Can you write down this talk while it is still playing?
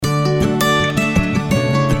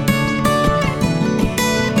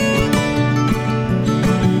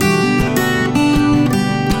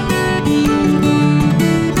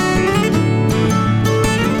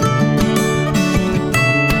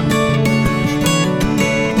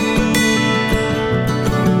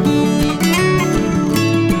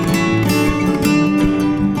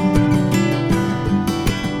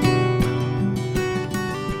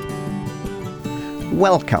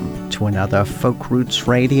Welcome to another Folk Roots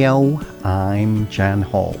Radio. I'm Jan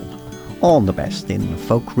Hall. All the best in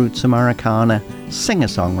folk roots Americana,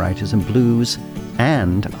 singer-songwriters and blues,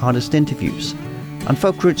 and artist interviews. On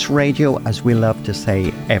Folk Roots Radio, as we love to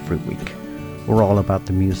say every week, we're all about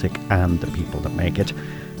the music and the people that make it.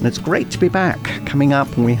 And it's great to be back. Coming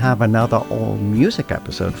up, we have another all-music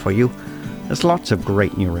episode for you. There's lots of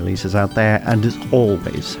great new releases out there, and as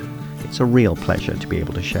always, it's a real pleasure to be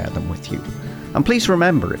able to share them with you. And please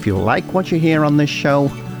remember, if you like what you hear on this show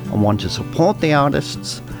and want to support the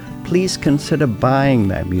artists, please consider buying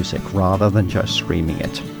their music rather than just streaming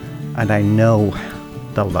it. And I know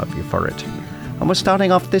they'll love you for it. And we're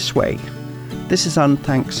starting off this way. This is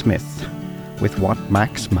Unthank Smith with What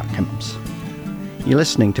Max Mak'ems. You're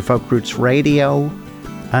listening to Folk Roots Radio,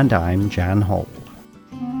 and I'm Jan Hall.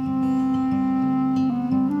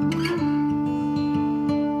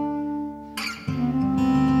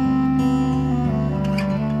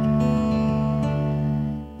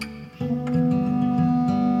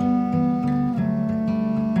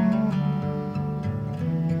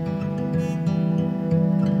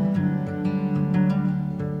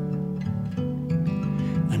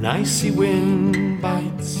 An icy wind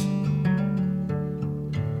bites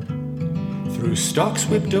through stalks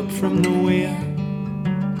whipped up from the weir,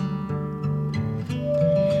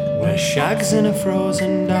 where shags in a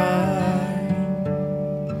frozen dye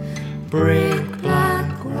break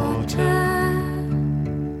black water.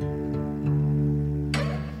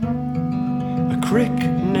 A crick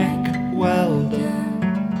neck welder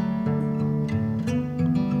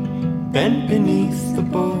bent beneath the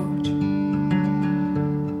boat,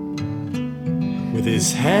 with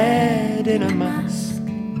his head in a mask,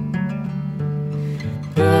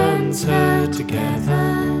 burns her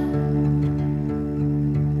together.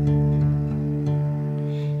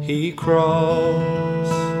 He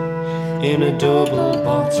crawls in a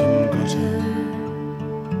double-bottom gutter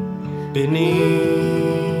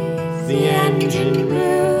beneath the engine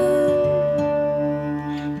room,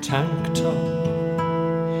 tank top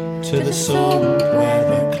to the sump where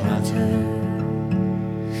the clatter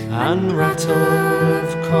and rattle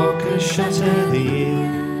of corkers shatter the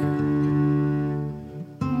ear.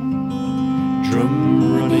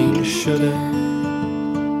 Drum running shudder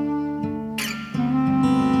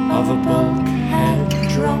of a bulkhead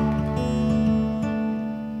drop.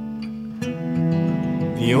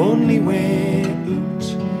 The only way out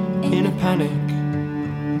in a panic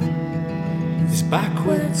is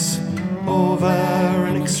backwards over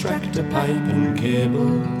an extractor pipe and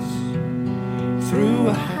cables, through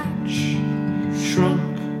a hatch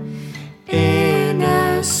shrunk in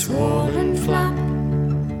a swollen flap.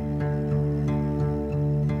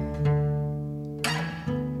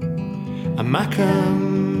 A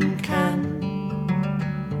Mak'em can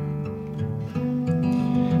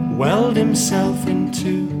weld himself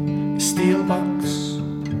into a steel box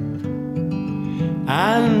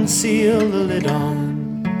and seal the lid on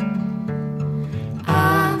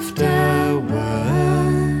afterwards.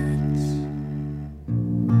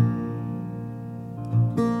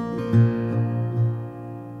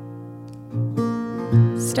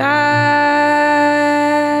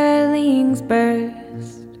 Starlings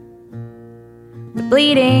burst, the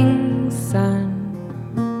bleeding sun,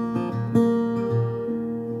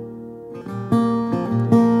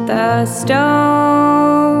 the stone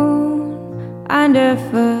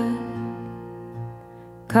underfoot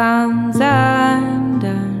comes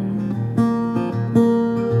undone.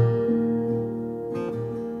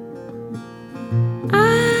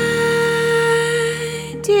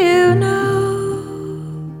 I do know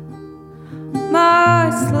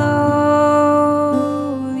more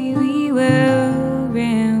slowly we will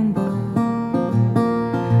ramble,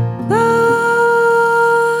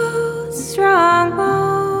 both strong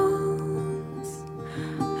bones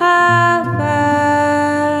of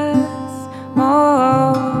us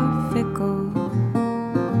more fickle,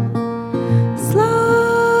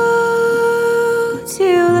 slow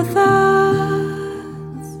to the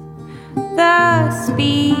thoughts, the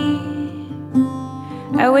speed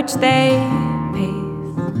at which they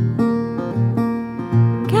pace,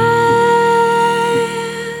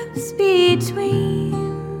 gaps between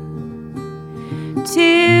to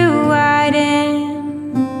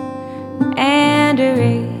widen and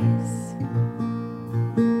erase.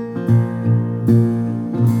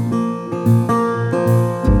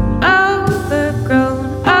 Overgrown,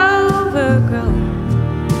 overgrown,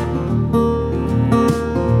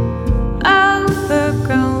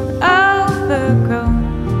 overgrown, overgrown.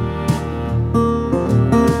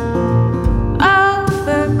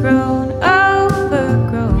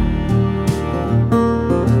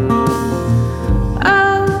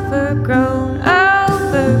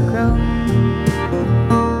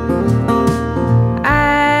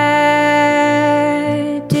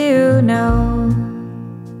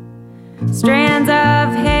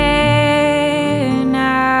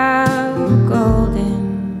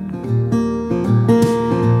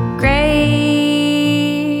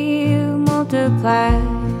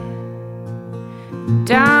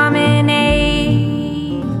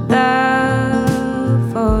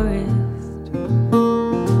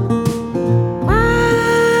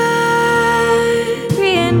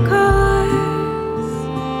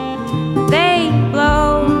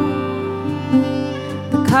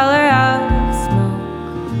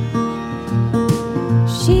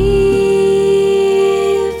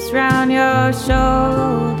 down your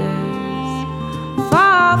shoulders.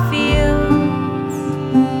 Fall fields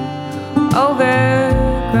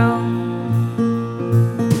overgrown.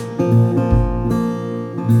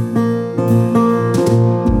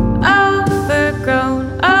 Overgrown,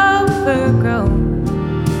 overgrown.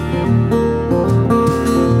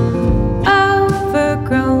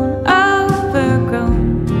 Overgrown, overgrown.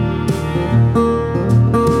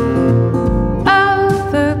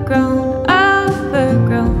 Overgrown, overgrown.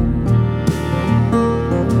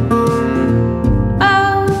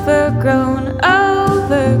 Overgrown,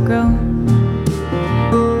 overgrown.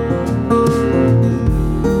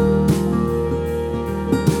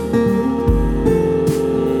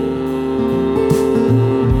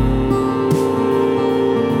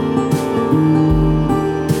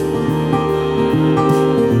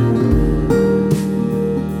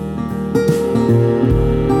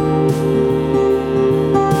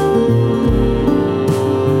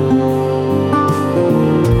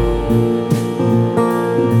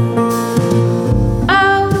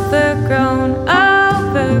 Overgrown, overgrown.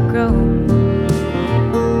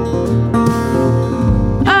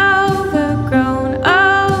 Overgrown,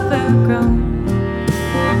 overgrown.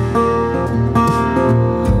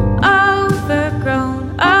 Overgrown,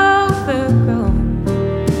 overgrown.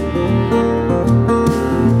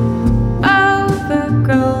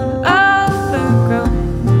 Overgrown, overgrown.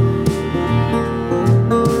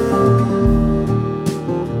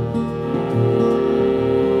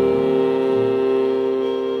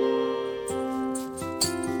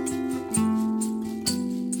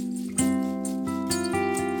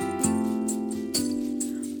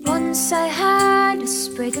 Once I had a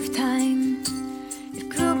sprig of thyme. It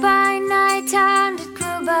grew by night and it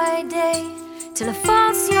grew by day, till a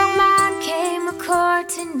false young man came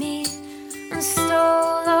a-courting me and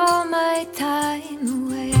stole all my time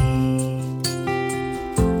away.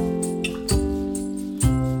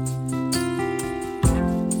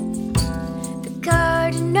 The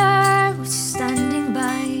gardener was standing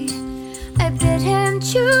by. I bid him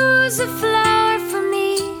choose a flower for me.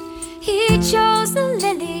 He chose the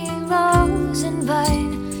lily, rose and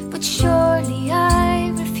vine, but surely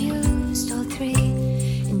I refused all three.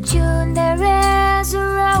 In June there is a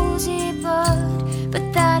rosy bud, but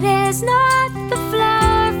that is not the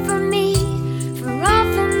flower for me. For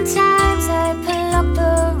oftentimes I pluck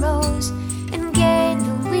the rose and gain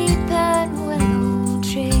the weeping willow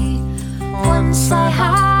tree. Once I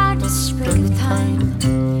had a sprig of thyme.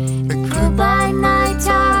 It grew by night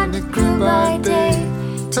and it grew by day,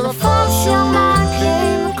 till a false young man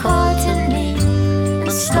came a-courting me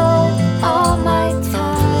and stole all my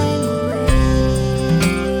time away.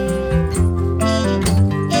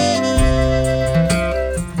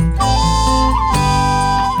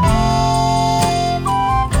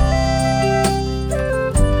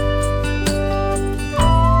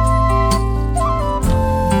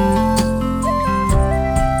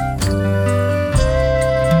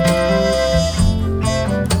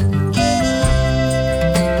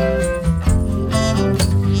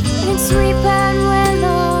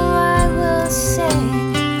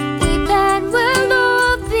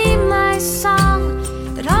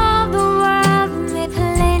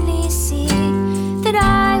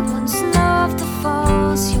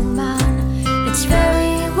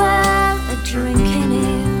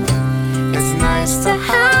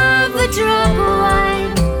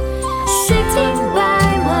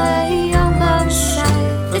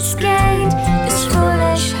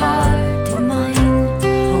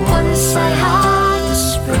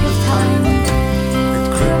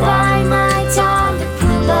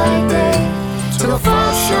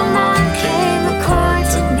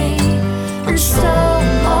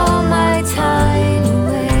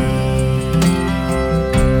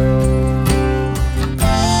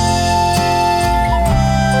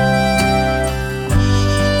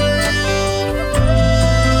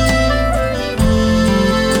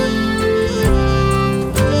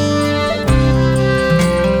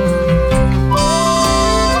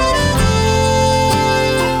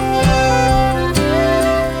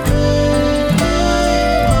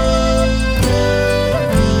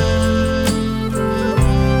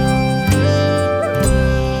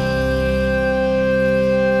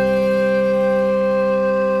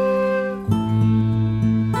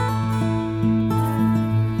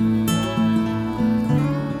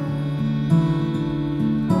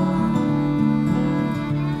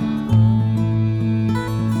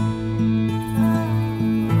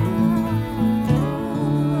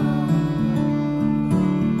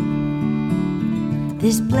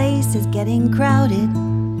 This place is getting crowded,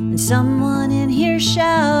 and someone in here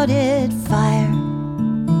shouted, "Fire!"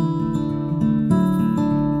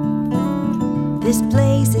 This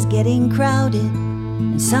place is getting crowded,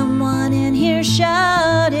 and someone in here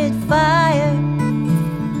shouted fire.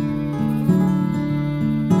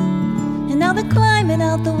 And now they're climbing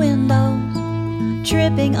out the windows,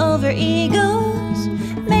 tripping over egos,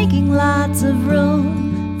 making lots of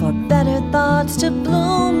room for better thoughts to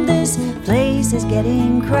bloom. This place is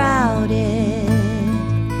getting crowded.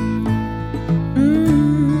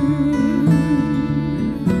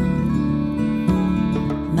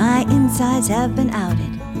 My insides have been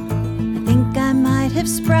outed. I think I might have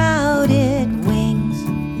sprouted wings.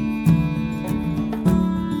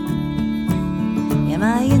 Yeah,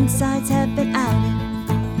 my insides have been outed.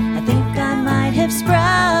 I think I might have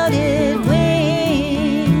sprouted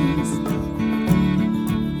wings.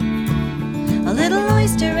 A little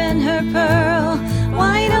oyster and her pearl,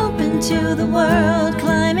 wide open to the world,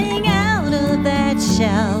 climbing out of that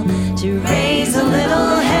shell to raise a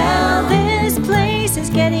little hell. This place is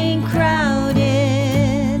getting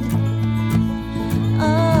crowded.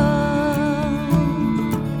 Oh,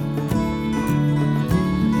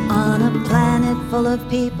 on a planet full of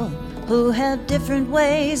people who have different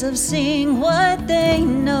ways of seeing what they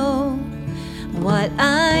know. What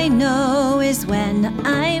I know is when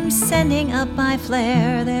I'm sending up my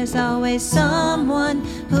flare, there's always someone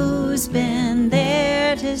who's been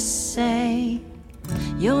there to say,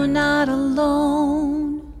 you're not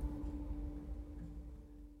alone.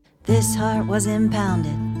 This heart was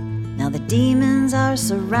impounded. Now the demons are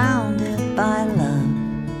surrounded by love.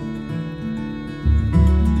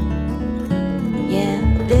 Yeah,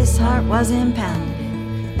 this heart was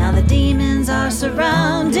impounded. Now the demons are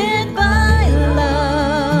surrounded by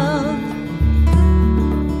love.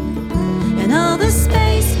 And all the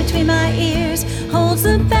space between my ears holds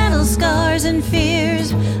the battle scars and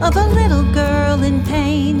fears of a little girl in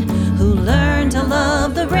pain who learned to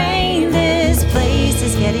love the rain. This place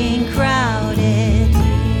is getting crowded.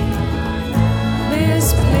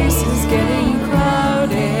 This place is getting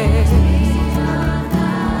crowded.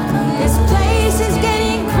 This place is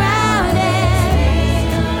getting crowded.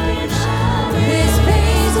 This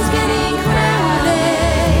place is getting crowded.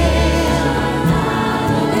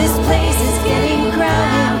 This place is getting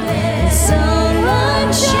crowded. And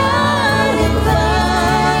someone shouted fire.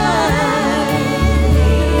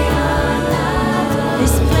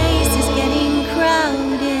 This place is getting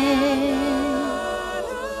crowded.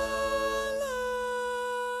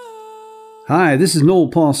 Hi, this is Noel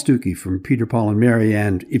Paul Stuckey from Peter, Paul and Mary,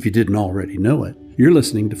 and if you didn't already know it, you're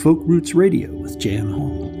listening to Folk Roots Radio with Jan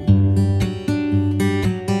Hall.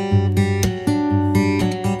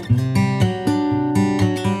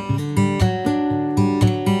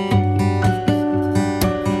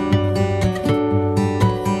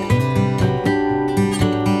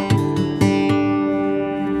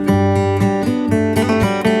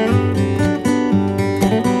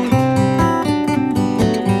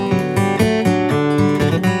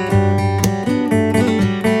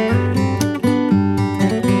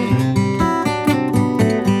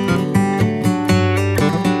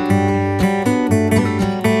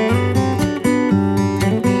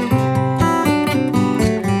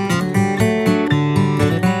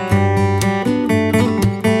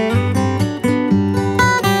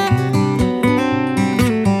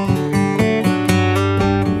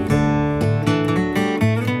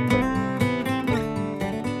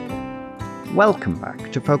 Welcome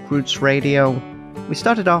back to Folk Roots Radio. We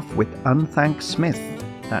started off with Unthank Smith.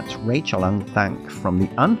 That's Rachel Unthank from the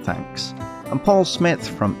Unthanks and Paul Smith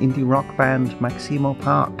from indie rock band Maximo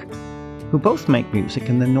Park, who both make music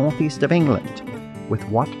in the northeast of England with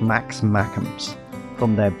What Max Mak'ems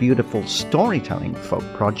from their beautiful storytelling folk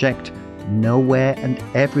project Nowhere and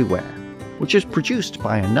Everywhere, which is produced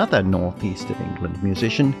by another northeast of England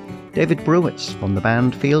musician, David Brewitz from the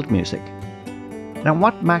band Field Music. Now,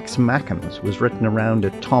 What Max Mak'ems was written around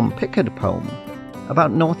a Tom Pickard poem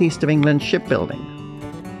about northeast of England shipbuilding,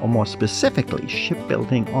 or more specifically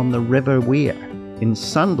shipbuilding on the River Wear in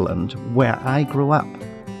Sunderland, where I grew up,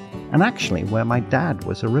 and actually where my dad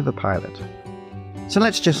was a river pilot. So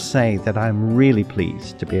let's just say that I'm really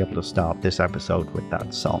pleased to be able to start this episode with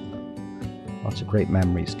that song. Lots of great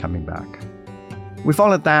memories coming back. We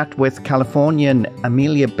followed that with Californian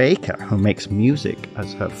Amelia Baker, who makes music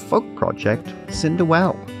as her folk project,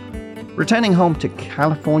 Cinderwell, returning home to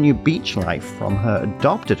California beach life from her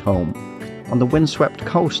adopted home on the windswept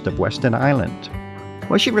coast of Western Ireland,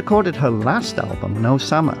 where she recorded her last album, No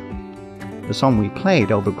Summer. The song we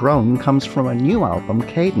played, Overgrown, comes from a new album,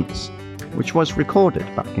 Cadence, which was recorded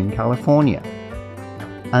back in California.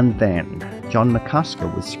 And then John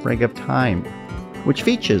McCusker with Sprig of Time, which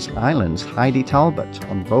features Ireland's Heidi Talbot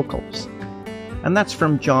on vocals. And that's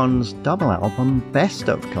from John's double album Best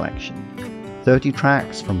Of collection, 30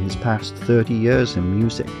 tracks from his past 30 years in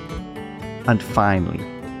music. And finally,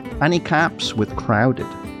 Annie Capps with Crowded,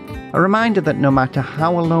 a reminder that no matter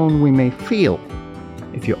how alone we may feel,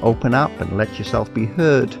 if you open up and let yourself be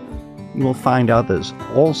heard, you will find others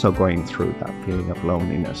also going through that feeling of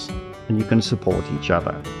loneliness, and you can support each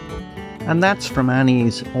other. And that's from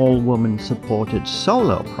Annie's all-woman supported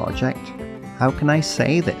solo project, How Can I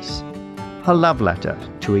Say This? Her love letter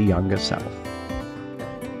to a younger self.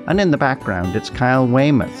 And in the background, it's Kyle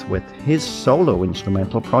Weymouth with his solo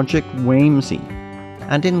instrumental project Wamesy,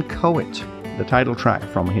 and in Coet, the title track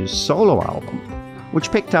from his solo album,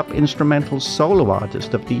 which picked up Instrumental Solo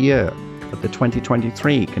Artist of the Year at the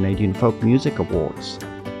 2023 Canadian Folk Music Awards.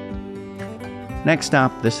 Next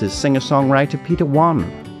up, this is singer-songwriter Peter Wan,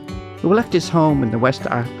 who left his home in the West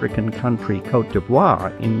African country Côte d'Ivoire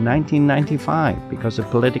in 1995 because of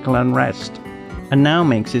political unrest, and now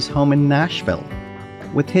makes his home in Nashville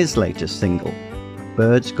with his latest single,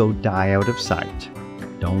 Birds Go Die Out of Sight,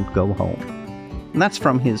 Don't Go Home. And that's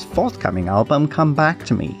from his forthcoming album Come Back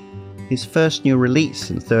to Me, his first new release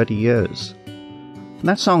in 30 years. And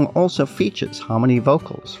that song also features harmony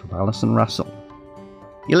vocals from Alison Russell.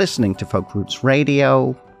 You're listening to Folk Roots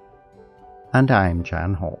Radio, and I'm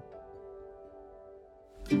Jan Hall.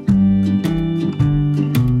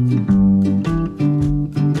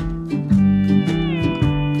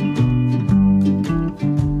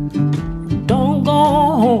 Don't go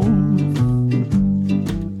home.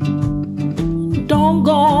 Don't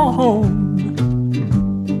go home.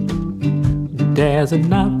 There's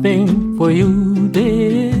nothing for you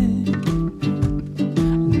there.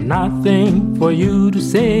 Nothing for you to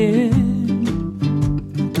say.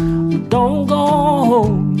 Don't go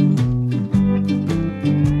home.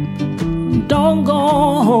 Don't go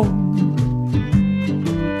home.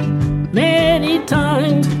 Many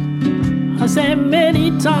times, I said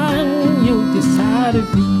many times, you decided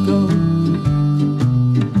to go.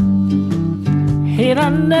 It I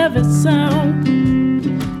never sound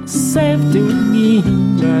safe to me,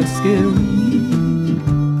 but scary.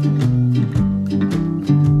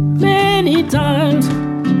 Many times,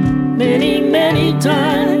 many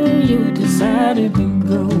times, you decided to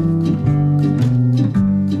go.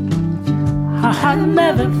 I have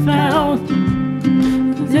never found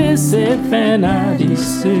this safe, and I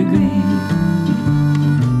disagree.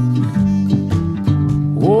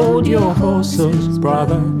 Hold your horses,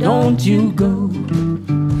 brother, don't you go.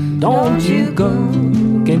 Don't you go,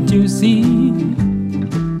 can't you see?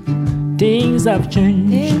 Things have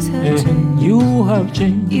changed, and you have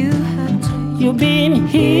changed. You've been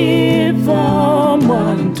here for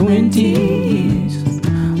more than 20 years.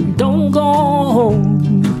 Don't go home.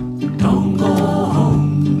 Don't go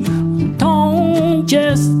home. Don't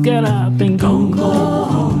just get up and go. Don't go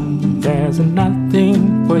home. There's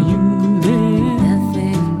nothing for you there.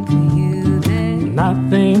 Nothing for you there.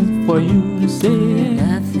 Nothing for you to say.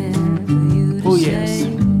 Nothing for you to Oh say. yes.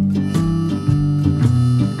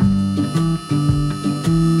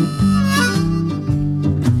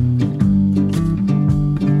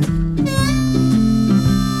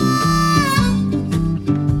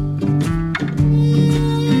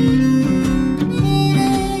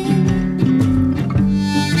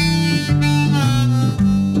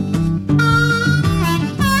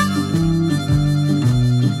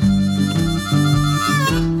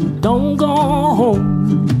 Don't go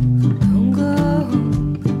home. Don't go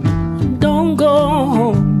home. Don't go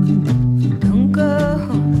home. Don't go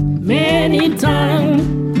home. Many times,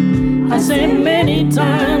 I say many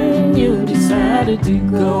times, you decided to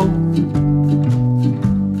go.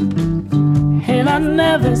 And I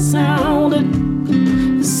never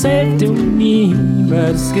sounded safe to me,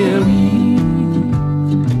 but scary.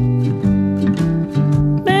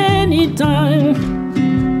 Many times,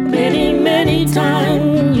 many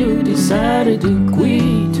times, you decided to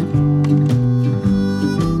quit.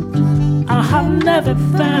 I have never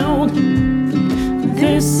found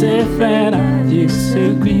this safe, and I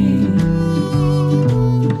disagree.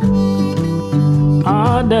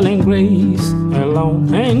 Ah, darling Grace,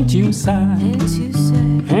 alone, ain't you sad? Ain't you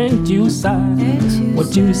sad? Ain't you sad? Ain't you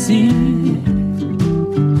What you sad? see?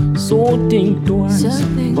 So think twice, So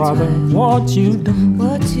think brother, twice. what you done?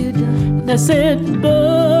 What you done? They said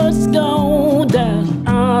birds go down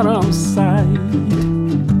out of sight.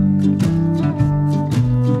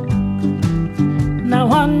 Now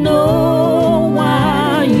I know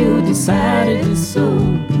why you decided so.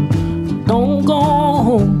 Don't go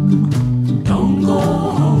home. Don't go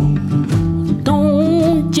home.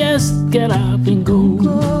 Don't just get up and go.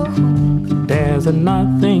 Go home. There's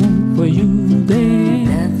nothing for you there.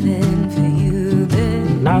 Nothing for you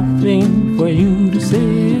nothing for you to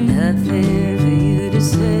say. Nothing for you to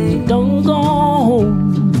say. Don't go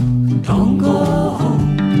home. Don't go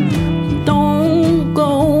home. Don't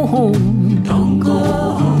go home. Don't go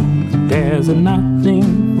home. There's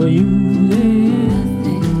nothing for you there.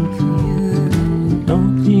 Nothing for you.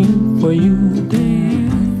 Nothing for you there.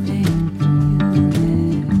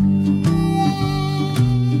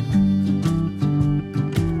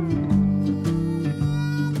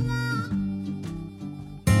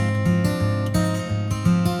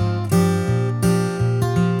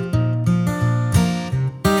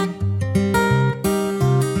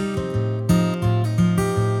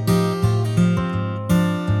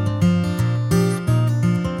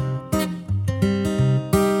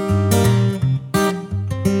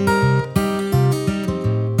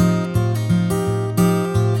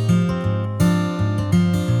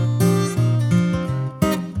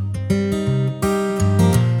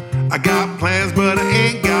 I got plans, but I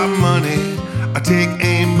ain't got money. I take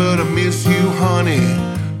aim, but I miss you, honey.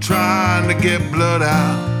 Trying to get blood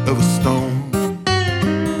out of a stone.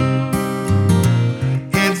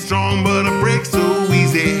 Headstrong, but I break so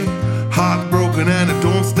easy. Heartbroken and I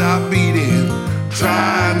don't stop beating.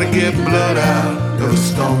 Trying to get blood out of a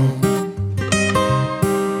stone.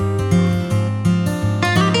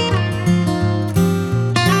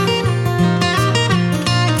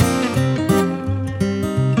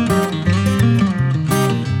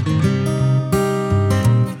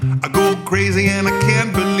 Crazy and I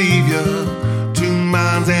can't believe you. Two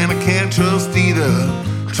minds and I can't trust either.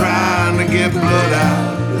 Trying to get blood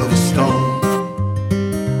out of a stone.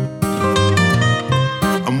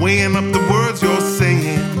 I'm weighing up the words you're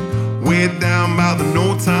saying, weighed down by the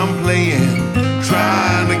notes I'm playing.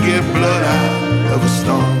 Trying to get blood out of a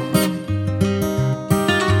stone.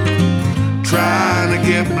 Trying to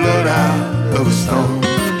get blood out of a stone.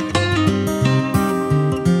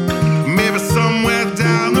 Maybe somewhere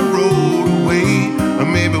down the road away, or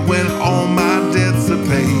maybe when all my debts are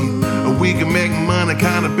paid, we can make money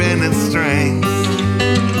kind of bending strings.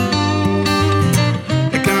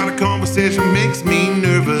 That kind of conversation makes me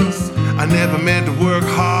nervous. I never meant to work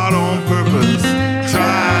hard on purpose.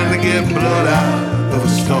 Trying to get blood out of a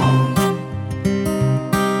stone.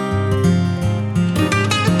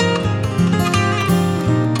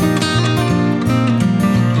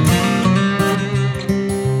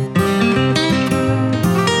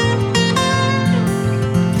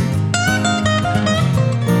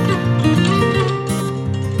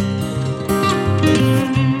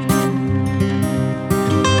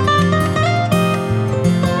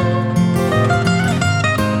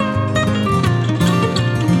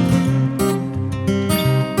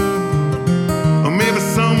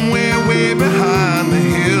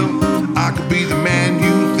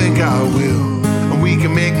 I will, and we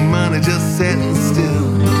can make money just sitting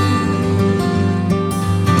still.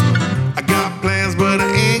 I got plans, but I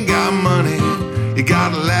ain't got money. You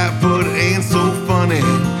gotta laugh, but it ain't so funny.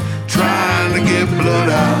 Trying to get blood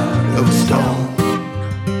out of a stone.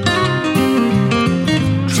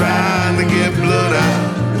 Trying to get blood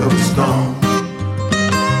out of a stone.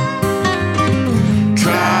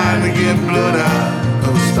 Trying to get blood out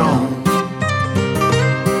of a stone.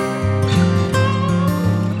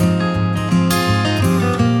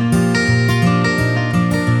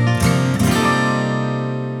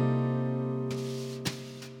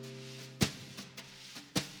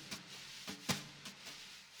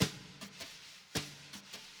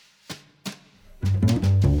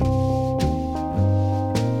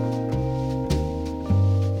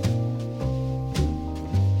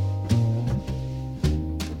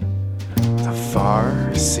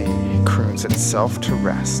 Far sea croons itself to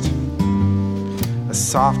rest. A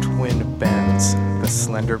soft wind bends the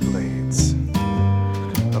slender blades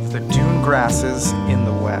of the dune grasses in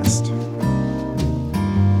the west.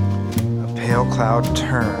 A pale cloud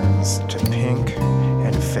turns to pink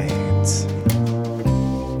and fades.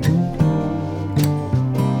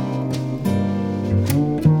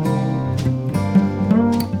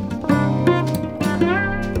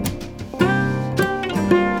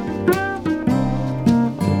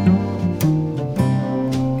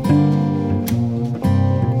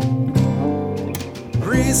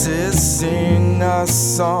 Sing a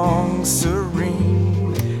song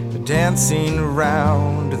serene, dancing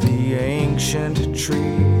round the ancient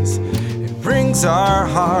trees. It brings our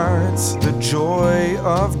hearts the joy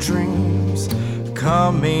of dreams,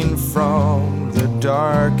 coming from the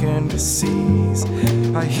darkened seas.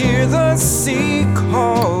 I hear the sea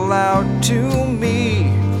call out to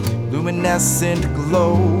me, luminescent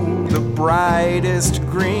glow, the brightest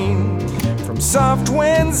green. From soft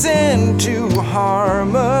winds into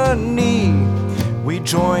harmony, We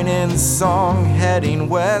join in song, heading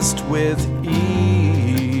west with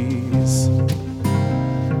ease.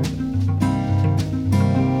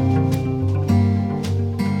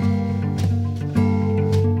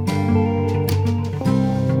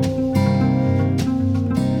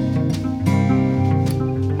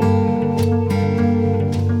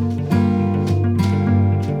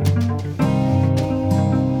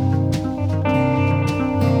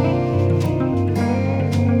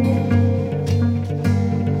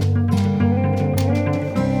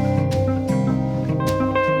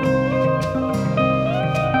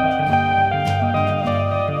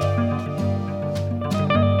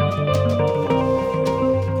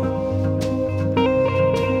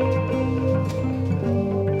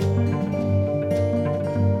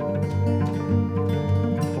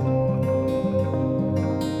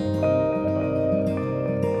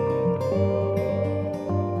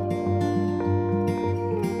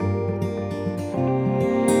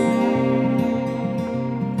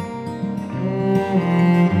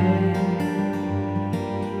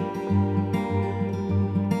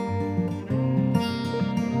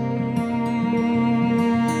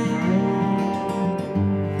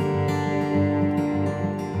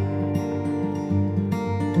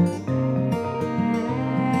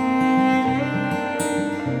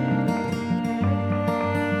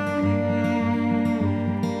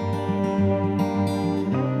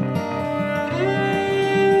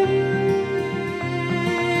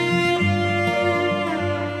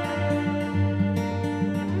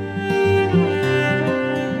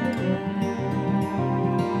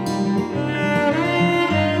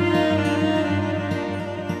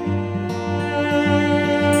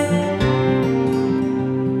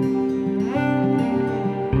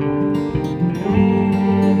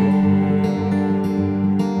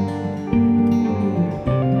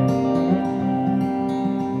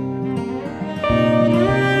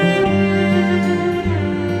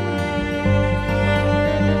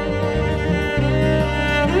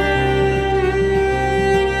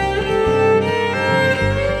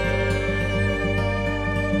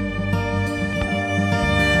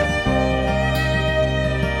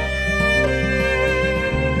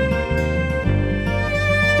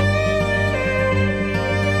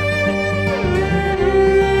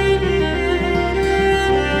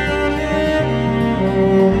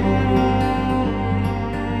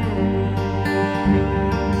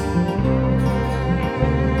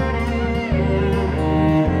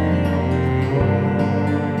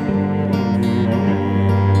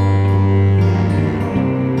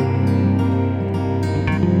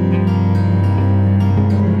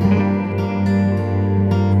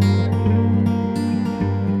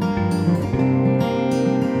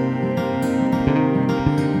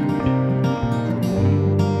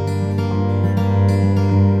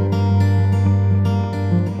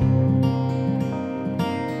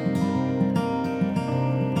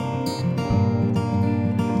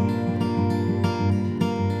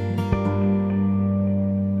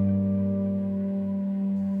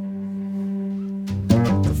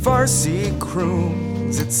 Farsi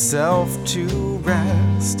croons itself to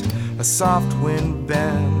rest. A soft wind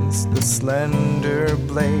bends the slender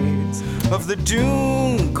blades of the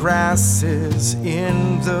dune grasses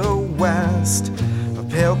in the west. A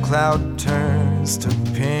pale cloud turns to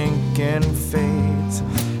pink and fades.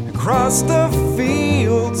 Across the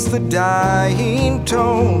fields the dying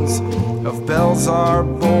tones of bells are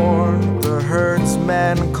born. The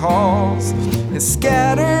herdsman calls his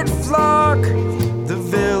scattered flock. The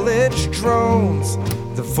village drones,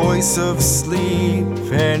 the voice of sleep,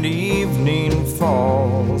 and evening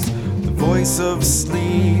falls. The voice of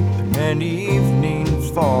sleep, and evening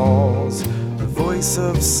falls. The voice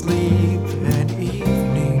of sleep, and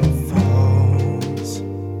evening falls.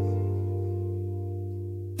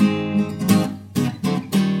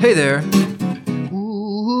 Hey there.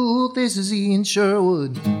 Ooh, this is Ian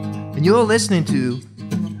Sherwood, and you're listening to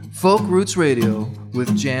Folk Roots Radio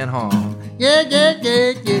with Jan Hall. Yeah.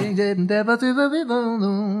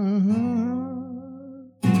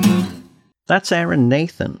 That's Aaron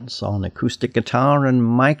Nathans on acoustic guitar and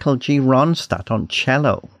Michael G. Ronstadt on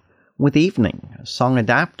cello, with Evening, a song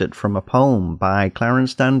adapted from a poem by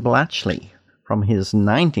Clarence Dan Blatchley from his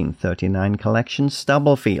 1939 collection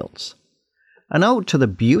Stubblefields. An ode to the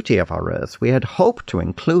beauty of our Earth. We had hoped to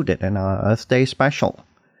include it in our Earth Day special,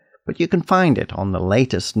 but you can find it on the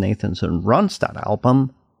latest Nathans and Ronstadt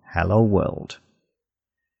album, Hello World.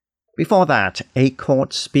 Before that,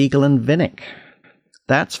 Acorn, Spiegel and Vinnick.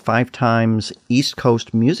 That's 5 times East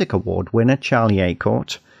Coast Music Award winner Charlie Acorn,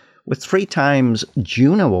 with 3 times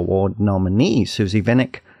Juno Award nominee Susie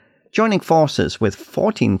Vinnick, joining forces with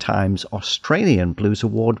 14 times Australian Blues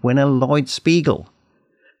Award winner Lloyd Spiegel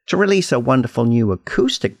to release a wonderful new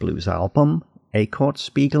acoustic blues album, Acorn,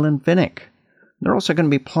 Spiegel and Vinnick. They're also going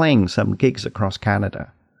to be playing some gigs across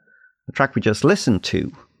Canada. The track we just listened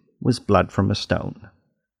to was Blood from a Stone.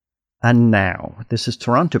 And now, this is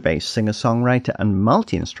Toronto-based singer-songwriter and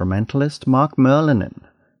multi-instrumentalist Mark Merlinen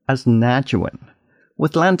as Nadjuan,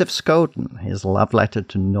 with Land of Scoden, his love letter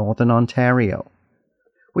to Northern Ontario,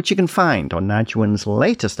 which you can find on Nadjuan's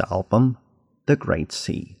latest album, The Great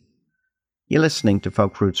Sea. You're listening to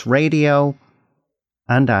Folk Roots Radio,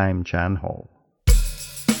 and I'm Jan Hall.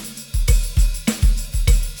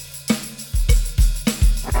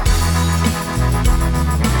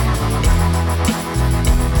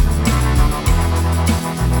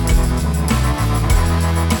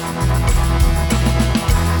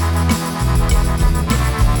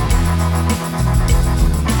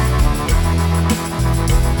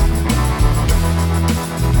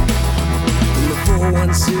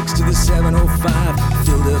 To the 705,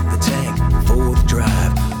 filled up the tank for the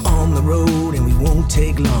drive. On the road and we won't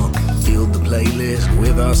take long. Filled the playlist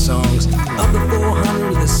with our songs. Of the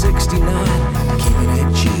 400 to the 69, keeping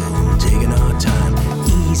it chill, taking our time.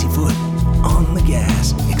 Easy foot on the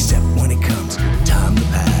gas, except when it comes time to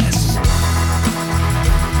pass.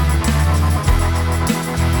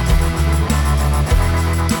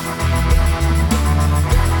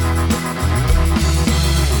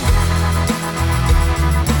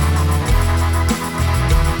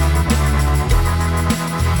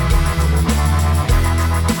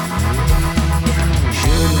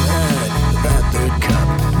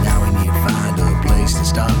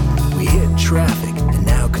 Traffic and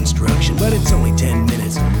now construction, but it's only 10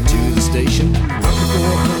 minutes to the station. Up the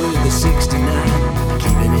 400 to the 69,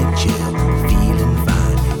 keeping it chill, feeling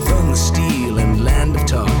fine. From the steel and land of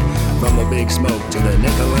talk, from the big smoke to the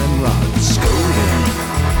nickel and rock. Scolding,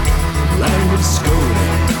 land of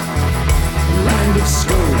Scolding, land of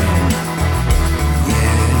Scolding,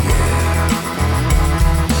 yeah, yeah.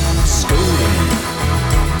 Scolding,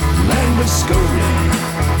 land of Scolding,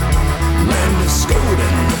 land of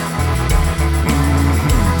Scolding.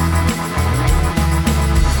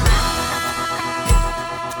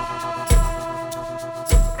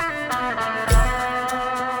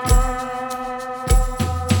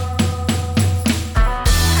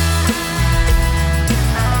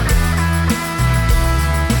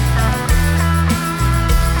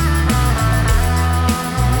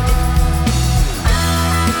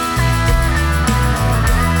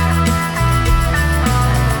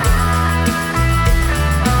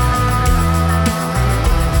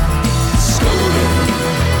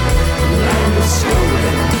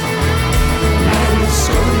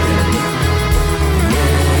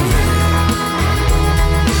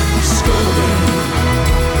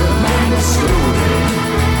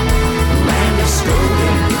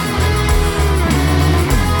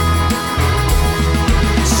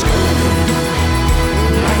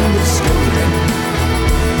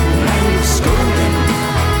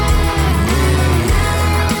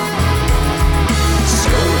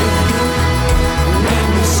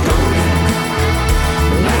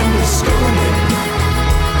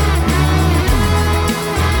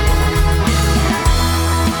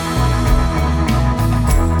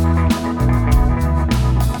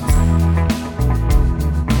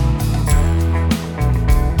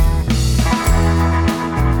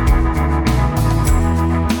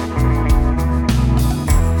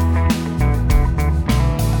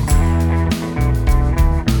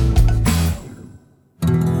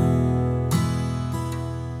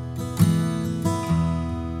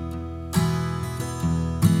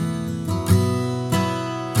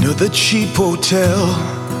 Another cheap hotel,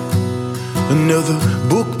 another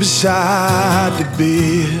book beside the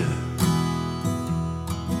bed.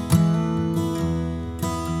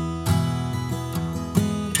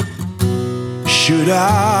 Should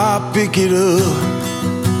I pick it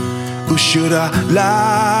up, or should I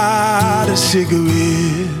light a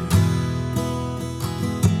cigarette?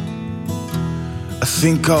 I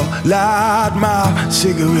think I'll light my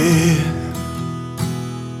cigarette.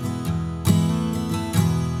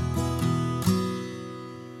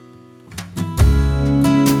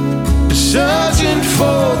 Searching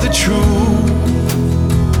for the truth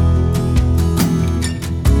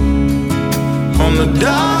on the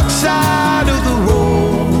dark side of the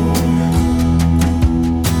road,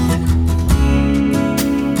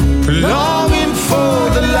 longing for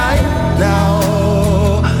the light now.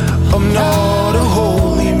 I'm not a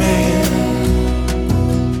holy man.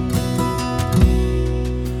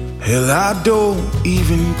 Hell, I don't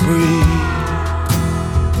even pray.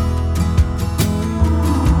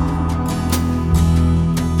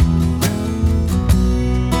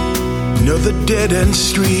 Another dead-end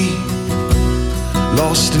street,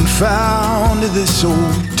 lost and found in this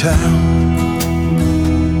old town.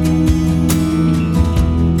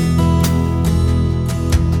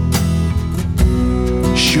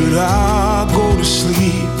 Should I go to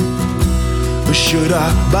sleep, or should I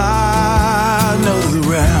buy another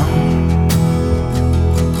round?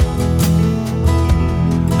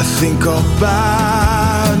 I think I'll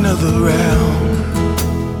buy another round.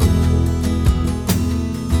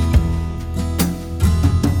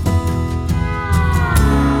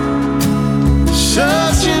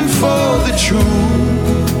 Searching for the truth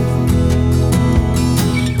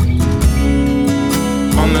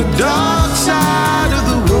on the dark side of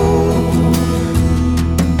the road,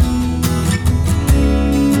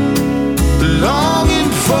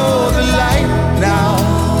 longing for the light now.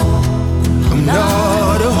 I'm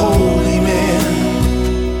not a holy man,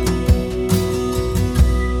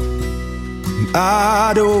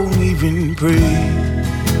 I don't even pray,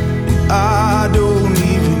 I don't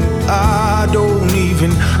even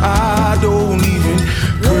pray. I don't even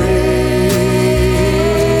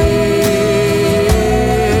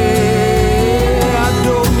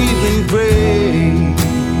pray.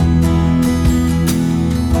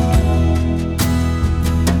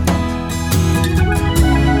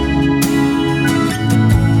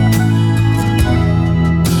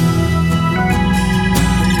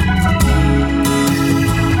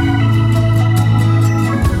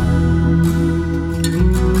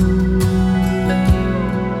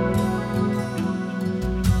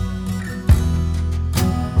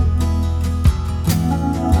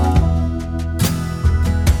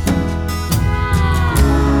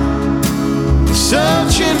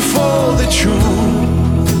 Searching for the truth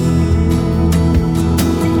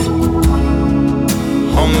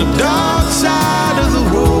on the dark side of the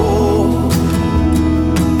road,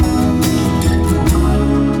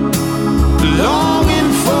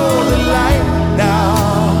 longing for the light now.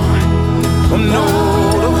 I'm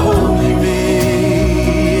not a holy man,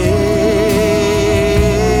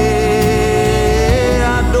 I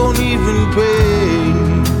don't even pray,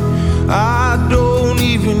 I don't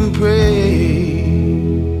even pray.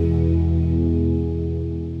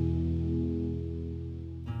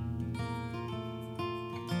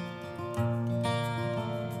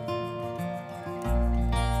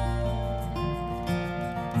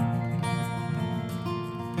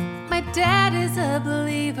 Dad is a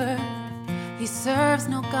believer, he serves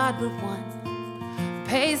no God but one,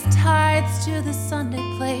 pays tithes to the Sunday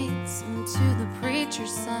plates and to the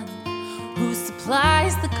preacher's son, who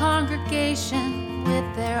supplies the congregation with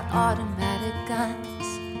their automatic guns.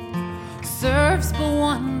 Serves but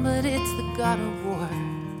one, but it's the God of war.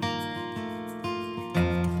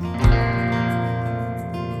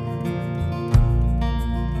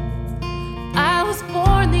 I was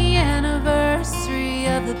born the anniversary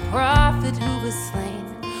of the prophet who was slain,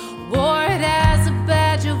 wore it as a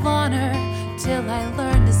badge of honor till I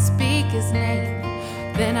learned to speak his name.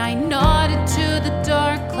 Then I nodded to the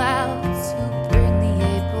dark clouds who bring the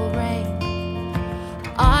April rain.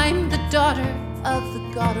 I'm the daughter of the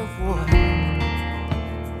God of war.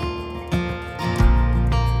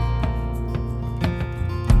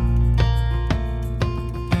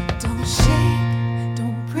 Don't shake,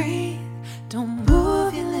 don't breathe, don't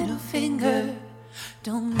move your little finger.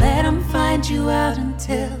 Don't let them find you out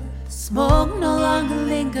until the smoke no longer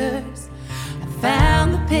lingers. I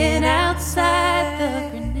found the pin outside, the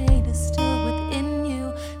grenade is still within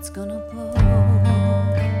you. It's gonna blow.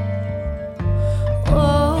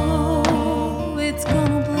 Oh, it's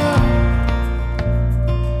gonna blow.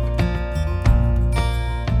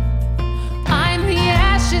 I'm the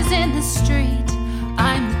ashes in the street,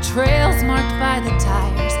 I'm the trails marked by the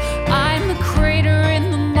tires, I'm the crater in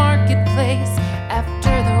the marketplace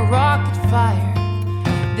after the rocket fire.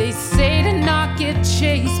 They say to not give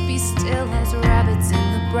chase, be still as rabbits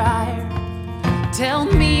in the briar. Tell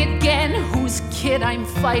me again whose kid I'm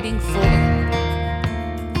fighting for.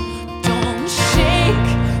 Don't shake,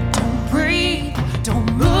 don't breathe, don't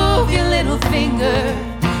move your little finger.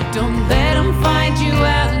 Don't let them find you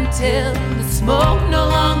out until the smoke no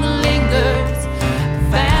longer lingers.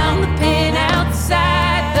 Found the pin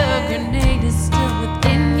outside, the grenade is still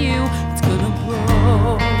within you. It's gonna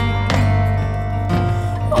blow.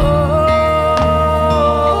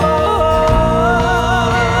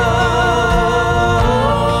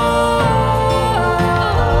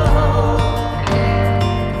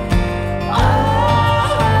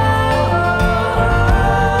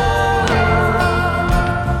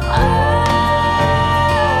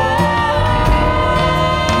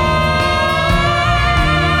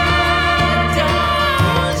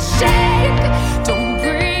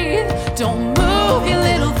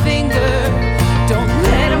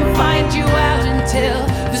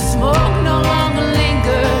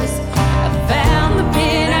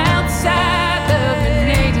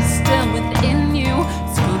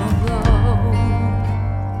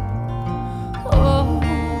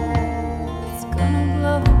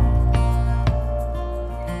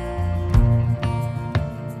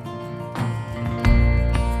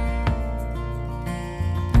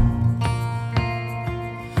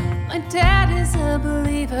 dad is a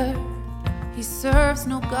believer. He serves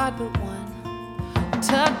no God but one.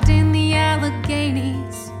 Tucked in the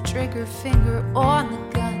Alleghenies, trigger finger on the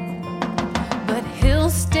gun. But he'll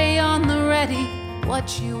stay on the ready.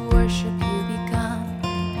 What you worship, you become.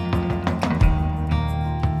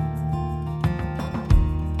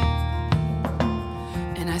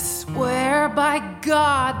 And I swear by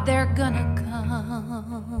God they're gonna come.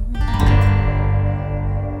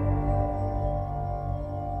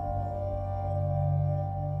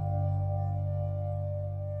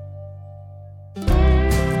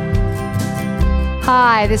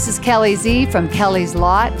 Hi, this is Kelly Z from Kelly's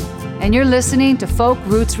Lot, and you're listening to Folk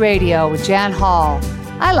Roots Radio with Jan Hall.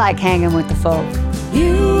 I like hanging with the folk.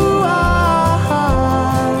 You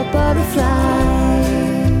are a butterfly.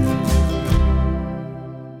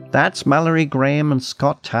 That's Mallory Graham and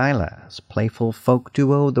Scott Tyler's playful folk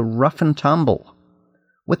duo The Rough and Tumble,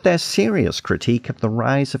 with their serious critique of the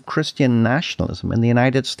rise of Christian nationalism in the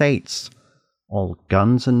United States, all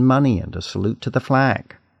guns and money and a salute to the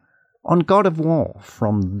flag, on God of War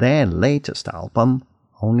from their latest album,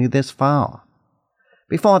 Only This Far.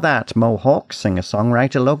 Before that, Mohawk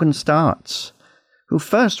singer-songwriter Logan Starts, who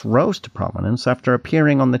first rose to prominence after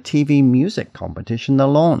appearing on the TV music competition The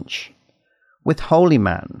Launch, with Holy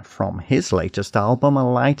Man from his latest album,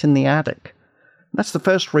 A Light in the Attic. That's the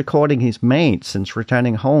first recording he's made since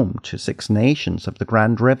returning home to Six Nations of the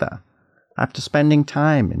Grand River, after spending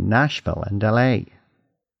time in Nashville and LA.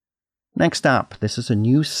 Next up, this is a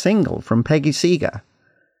new single from Peggy Seeger,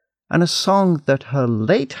 and a song that her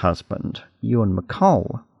late husband, Ewan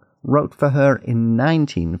MacColl, wrote for her in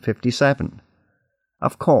 1957.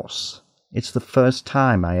 Of course, it's The First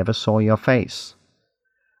Time I Ever Saw Your Face,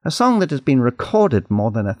 a song that has been recorded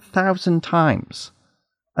more than 1,000 times,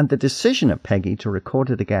 and the decision of Peggy to record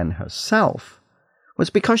it again herself was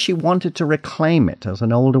because she wanted to reclaim it as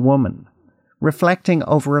an older woman, reflecting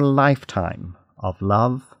over a lifetime of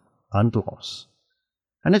love and loss.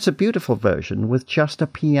 And it's a beautiful version with just a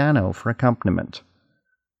piano for accompaniment.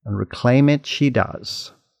 And reclaim it she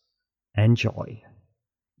does. Enjoy.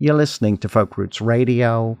 You're listening to Folk Roots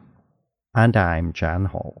Radio, and I'm Jan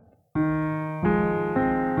Hall.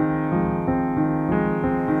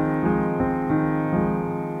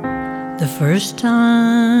 The first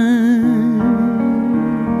time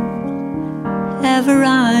ever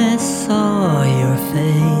I saw your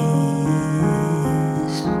face,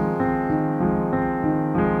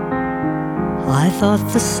 I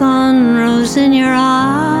thought the sun rose in your eyes,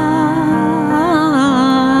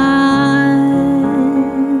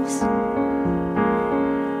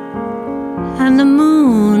 and the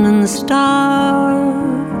moon and the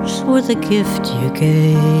stars were the gift you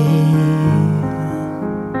gave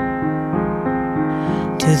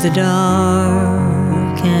to the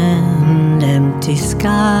dark and empty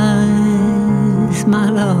skies, my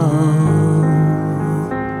love.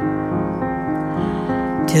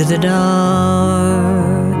 To the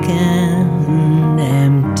dark and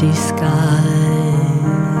empty skies.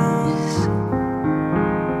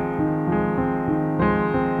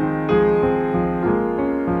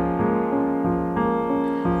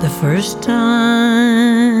 The first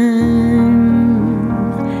time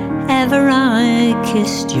ever I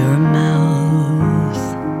kissed your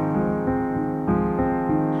mouth,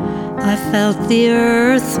 I felt the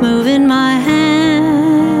earth move in my hand,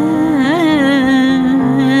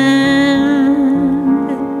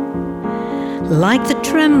 like the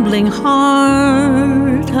trembling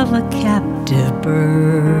heart of a captive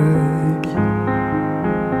bird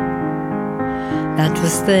that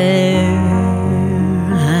was there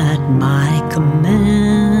at my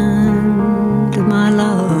command, my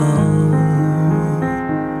love,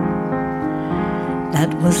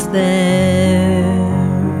 that was there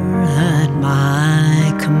at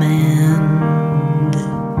my command.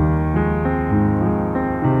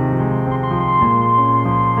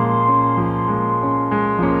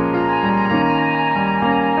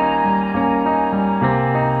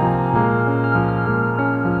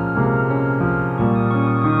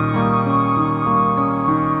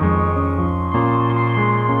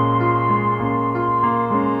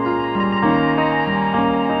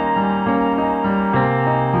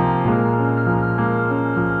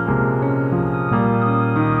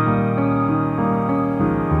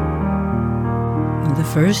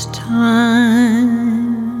 First time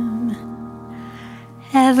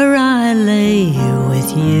ever I lay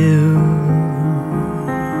with you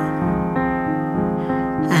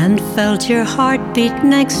and felt your heartbeat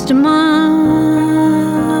next to mine,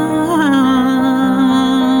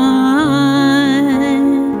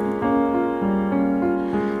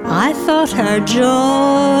 I thought our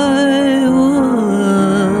joy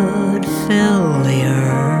would fill till the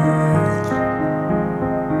earth,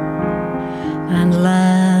 and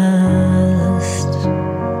last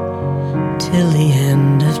till the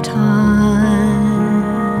end of time,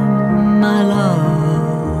 my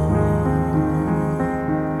love,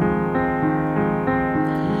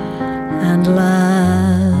 and last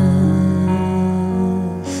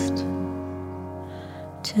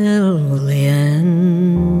till the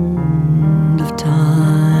end of time.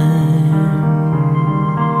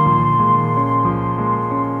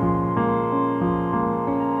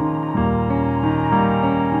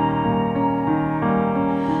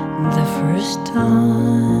 The first time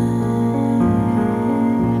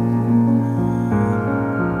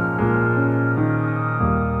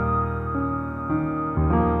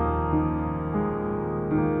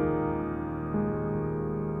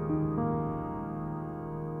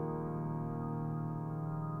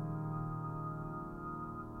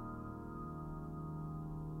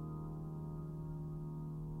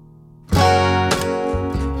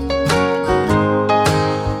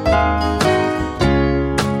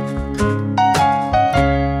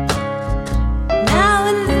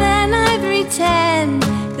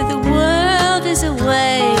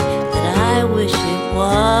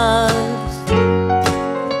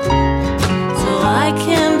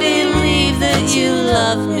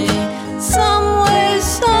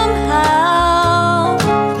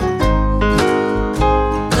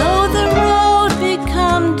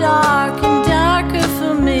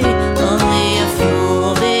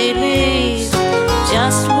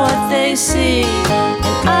see,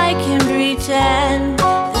 and I can pretend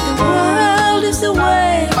that the world is the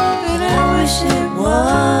way that I wish it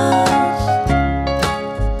was.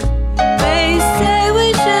 They say we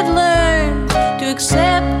should learn to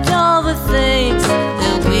accept all the things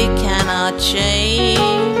that we cannot change.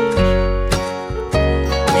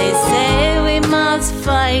 They say we must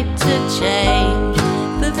fight to change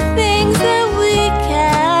the things that we can.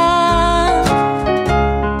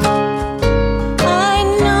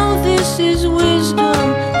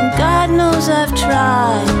 I've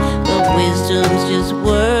tried, but wisdom's just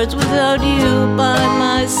words without you by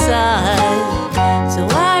my side. So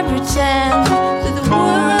I pretend that the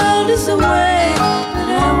world is the way that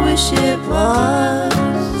I wish it was.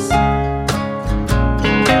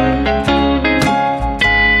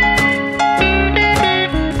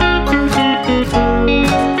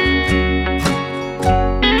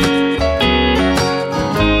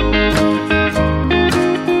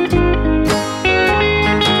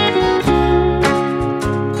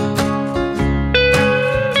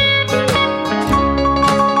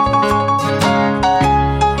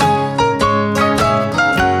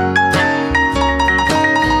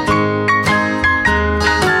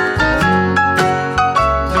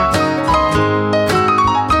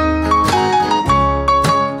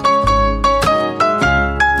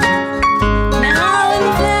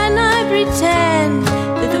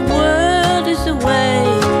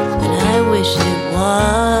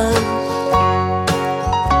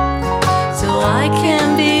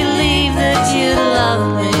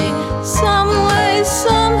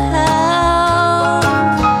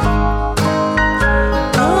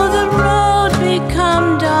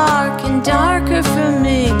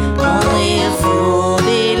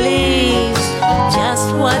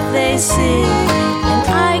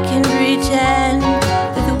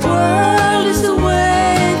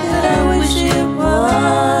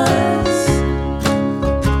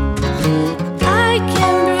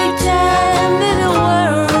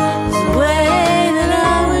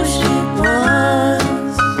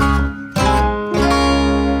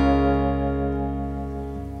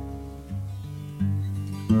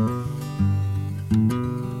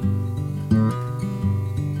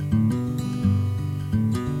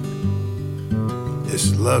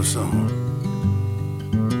 Love song.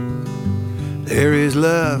 There is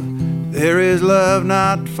love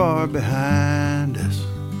not far behind us.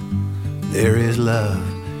 There is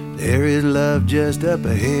love just up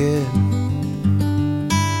ahead.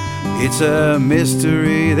 It's a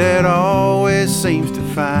mystery that always seems to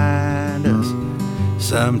find us.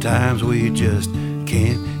 Sometimes we just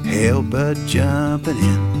can't help but jumping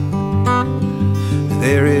in.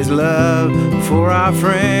 There is love for our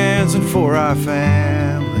friends and for our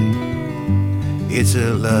family. It's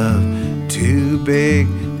a love too big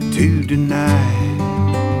to deny.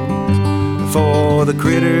 For the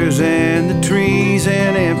critters and the trees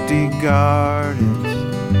and empty gardens,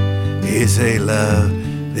 it's a love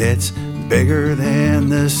that's bigger than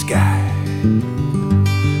the sky.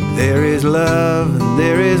 There is love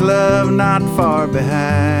not far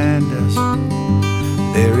behind us.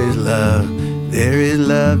 There is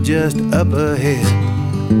love just up ahead.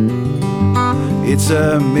 It's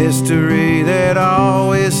a mystery that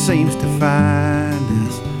always seems to find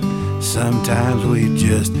us. Sometimes we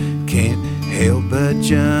just can't help but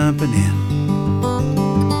jumping in.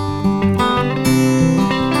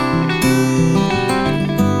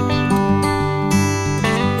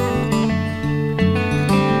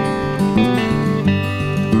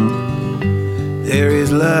 There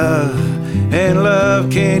is love, and love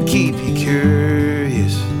can keep you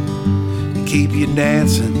curious, and keep you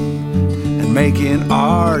dancing and making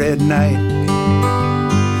art at night.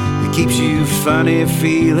 It keeps you funny,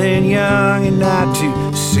 feeling young and not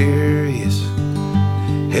too serious.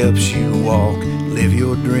 Helps you walk, live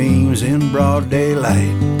your dreams in broad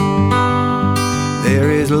daylight.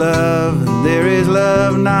 There is love, and there is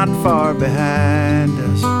love not far behind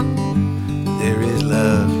us. There is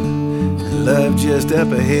love, and love just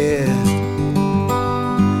up ahead.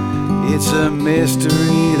 It's a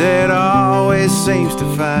mystery that always seems to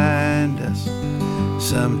find us.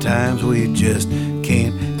 Sometimes we just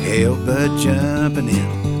can't help but jumping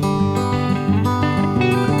in.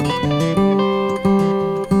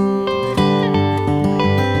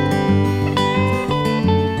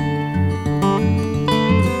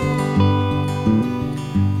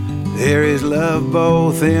 There is love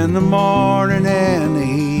both in the morning and the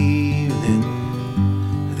evening.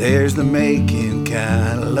 There's the making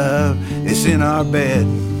kind of love that's in our bed.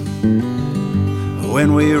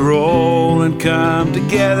 When we roll and come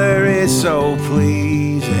together, it's so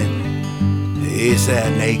pleasing. It's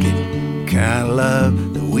that naked kind of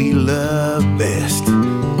love that we love best.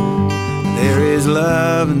 There is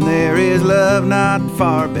love, and there is love not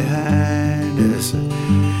far behind us.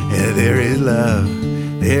 Yeah, there is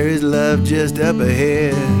love just up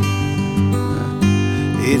ahead.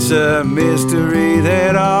 It's a mystery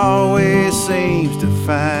that always seems to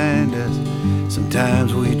find us.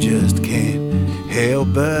 Sometimes we just can't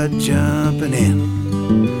help but jumping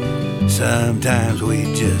in. Sometimes we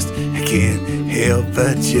just can't help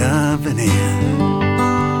but jumping in.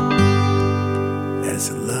 That's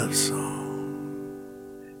a love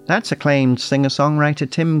song. That's acclaimed singer-songwriter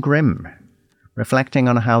Tim Grimm, reflecting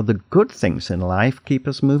on how the good things in life keep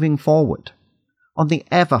us moving forward, on the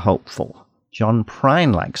ever-hopeful John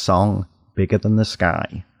Prine-like song, Bigger Than the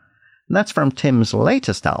Sky. And that's from Tim's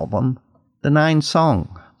latest album, The Nine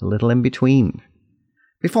Song, The Little In Between.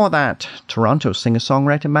 Before that, Toronto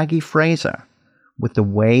singer-songwriter Maggie Fraser, with The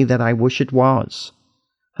Way That I Wish It Was,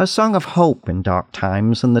 her song of hope in dark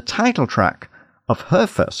times and the title track of her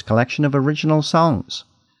first collection of original songs,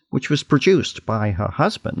 which was produced by her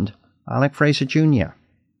husband, Alec Fraser Jr.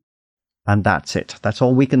 And that's it. That's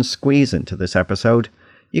all we can squeeze into this episode.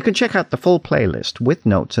 You can check out the full playlist with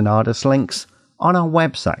notes and artist links on our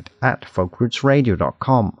website at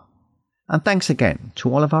folkrootsradio.com. And thanks again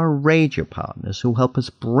to all of our radio partners who help us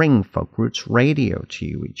bring Folk Roots Radio to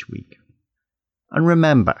you each week. And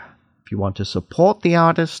remember, if you want to support the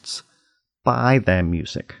artists, buy their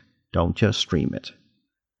music. Don't just stream it.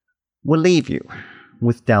 We'll leave you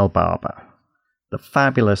with Del Barber, the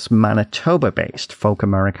fabulous Manitoba-based folk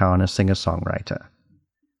Americana singer-songwriter,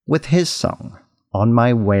 with his song, On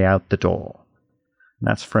My Way Out the Door. And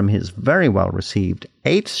that's from his very well-received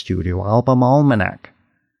 8th studio album, Almanac.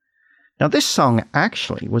 Now, this song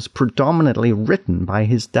actually was predominantly written by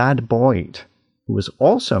his dad, Boyd, who was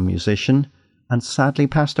also a musician and sadly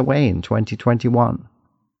passed away in 2021.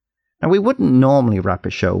 Now, we wouldn't normally wrap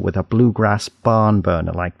a show with a bluegrass barn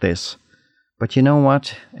burner like this, but you know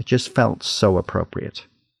what? It just felt so appropriate.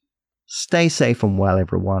 Stay safe and well,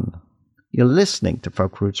 everyone. You're listening to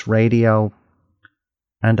Folk Roots Radio,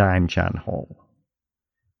 and I'm Jan Hall.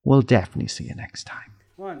 We'll definitely see you next time.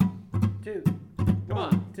 1, 2, come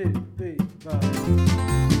on, 2, 3, 4.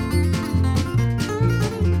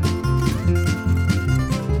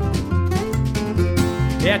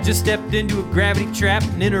 Yeah, I just stepped into a gravity trap,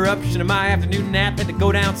 an interruption of my afternoon nap. Had to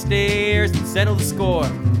go downstairs and settle the score.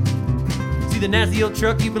 See the nasty old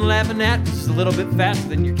truck you've been laughing at was just a little bit faster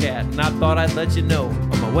than your cat, and I thought I'd let you know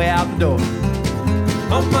on my way out the door.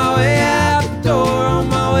 On my way out the door, on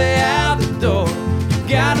my way out the door.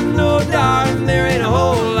 Gotta know, darling, there ain't a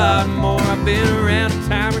whole lot more. I've been around a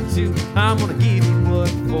time or two, I'm gonna give you what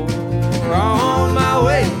for. On my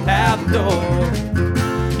way out the door.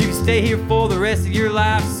 You can stay here for the rest of your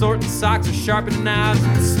life, sorting socks or sharpening knives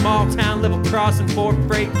at the small town level crossing for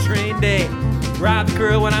freight train day. Ride the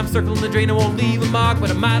curl when I'm circling the drain. I won't leave a mark, but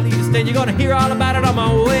I might leave a stain. You're gonna hear all about it on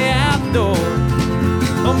my way out the door.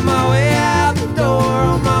 On my way out the door,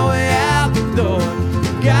 on my way out the door.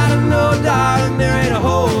 Gotta know, darling, there ain't a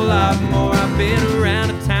whole lot more. I've been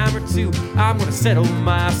around a time or two, I'm gonna settle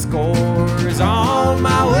my scores. On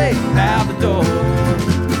my way out the door.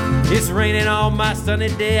 raining on my sunny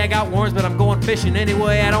day. I got worms, but I'm going fishing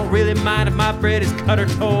anyway. I don't really mind if my bread is cut or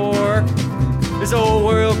tore. This old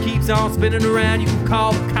world keeps on spinning around. You can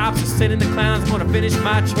call the cops or send in the clowns. I'm gonna finish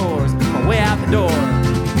my chores on my way out the door.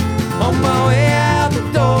 On my way out the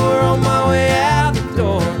door, on my way out the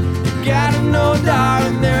door. You gotta know,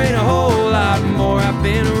 darling, there ain't a whole lot more. I've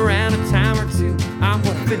been around a time or two. I'm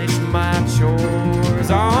gonna finish my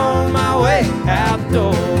chores on my way out the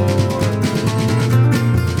door.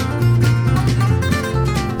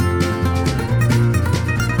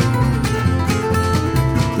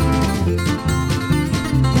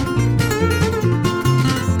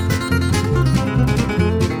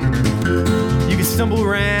 Stumble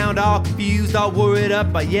around, all confused, all worried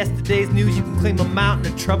up by yesterday's news. You can claim a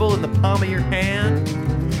mountain of trouble in the palm of your hand.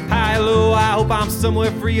 High, low, I hope I'm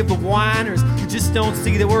somewhere free of the whiners who just don't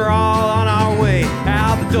see that we're all on our way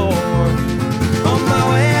out the door. On my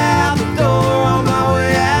way out the door, on my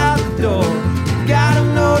way out the door. Gotta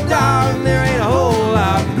know, darling, there ain't a whole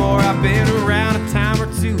lot more. I've been around a time or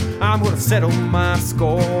two. I'm gonna settle my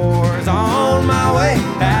scores on my way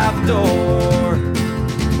out the door.